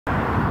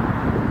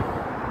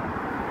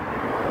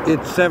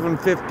It's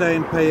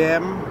 7:15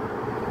 p.m.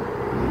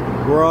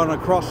 We're on a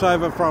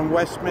crossover from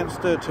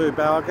Westminster to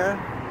BALGA.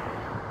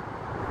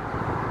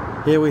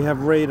 Here we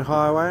have REID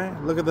Highway.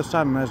 Look at the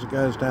sun as it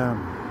goes down.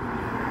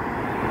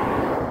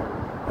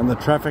 And the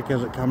traffic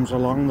as it comes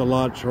along, the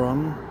lights are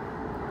on.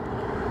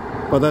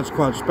 But that's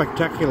quite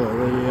spectacular.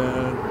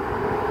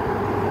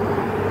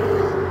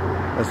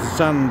 As the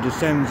sun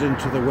descends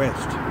into the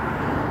west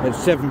at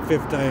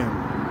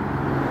 7:15.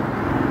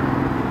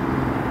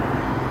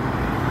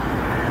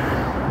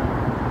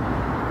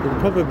 It'll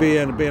probably be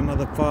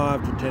another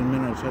 5 to 10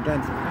 minutes. I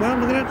don't think. Well,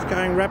 look at it, it's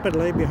going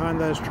rapidly behind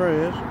those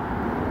trees.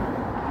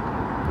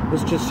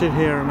 Let's just sit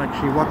here and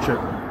actually watch it.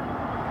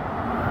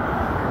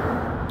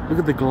 Look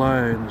at the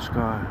glow in the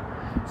sky.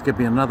 It's going to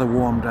be another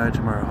warm day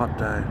tomorrow, hot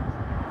day.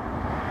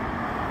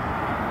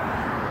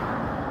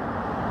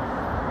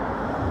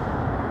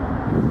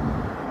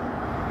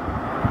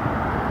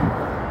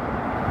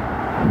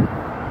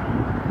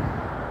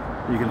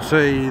 You can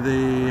see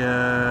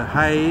the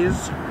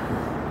haze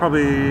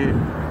probably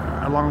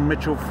along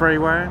Mitchell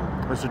Freeway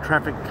as the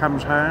traffic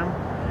comes home.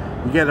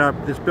 You get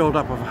this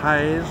build-up of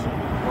haze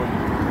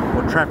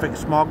or traffic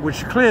smog,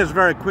 which clears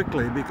very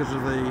quickly because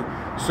of the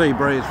sea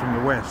breeze from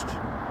the west.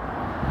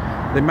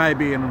 There may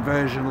be an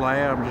inversion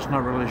layer, I'm just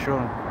not really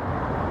sure.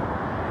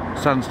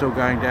 Sun's still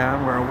going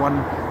down. We're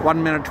at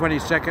 1 minute 20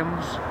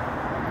 seconds.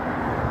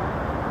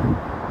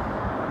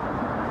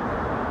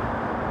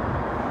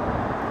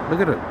 Look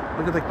at it.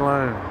 Look at the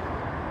glow.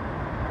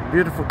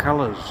 Beautiful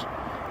colours.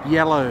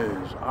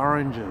 Yellows,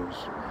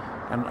 oranges,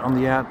 and on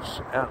the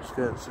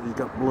outskirts you've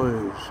got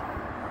blues.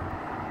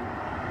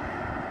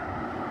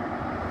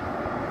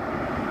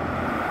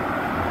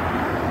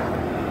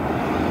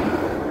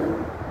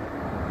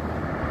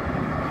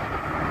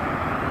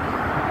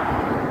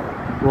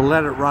 We'll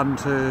let it run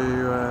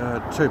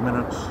to 2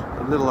 minutes,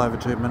 a little over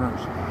 2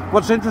 minutes.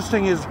 What's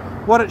interesting is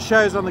what it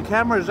shows on the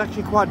camera is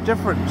actually quite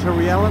different to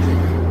reality.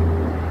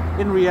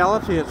 In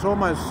reality, it's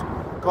almost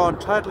gone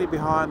totally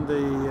behind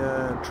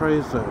the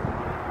trees there,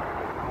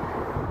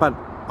 but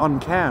on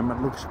cam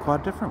it looks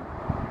quite different.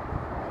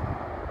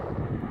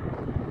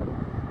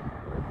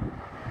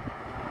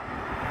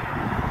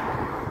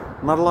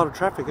 Not a lot of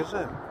traffic, is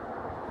there?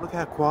 Look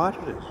how quiet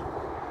it is.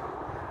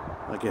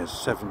 I guess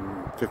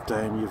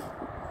 7:15,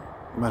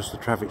 most of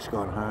the traffic's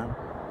gone home.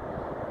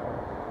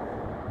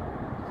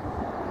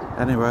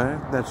 Anyway,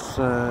 that's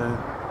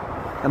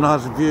a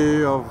nice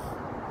view of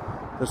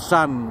the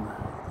sun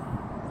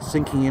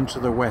sinking into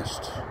the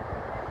west.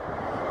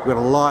 We've got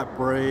a light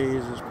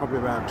breeze. It's probably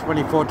about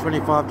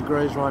 24-25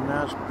 degrees right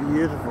now. It's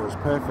beautiful. It's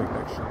perfect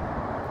actually.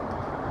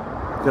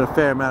 Got a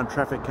fair amount of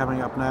traffic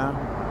coming up now.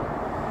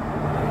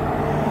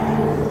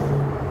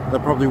 They're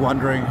probably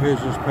wondering who's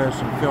this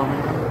person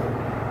filming.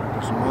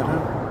 Doesn't matter.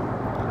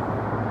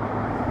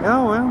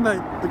 Oh well,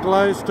 the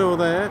glow's still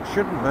there. It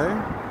shouldn't be.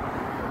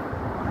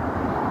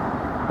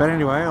 But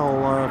anyway,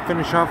 I'll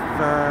finish off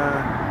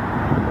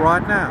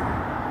right now.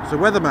 It's the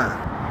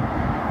weatherman.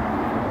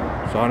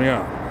 Signing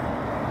off.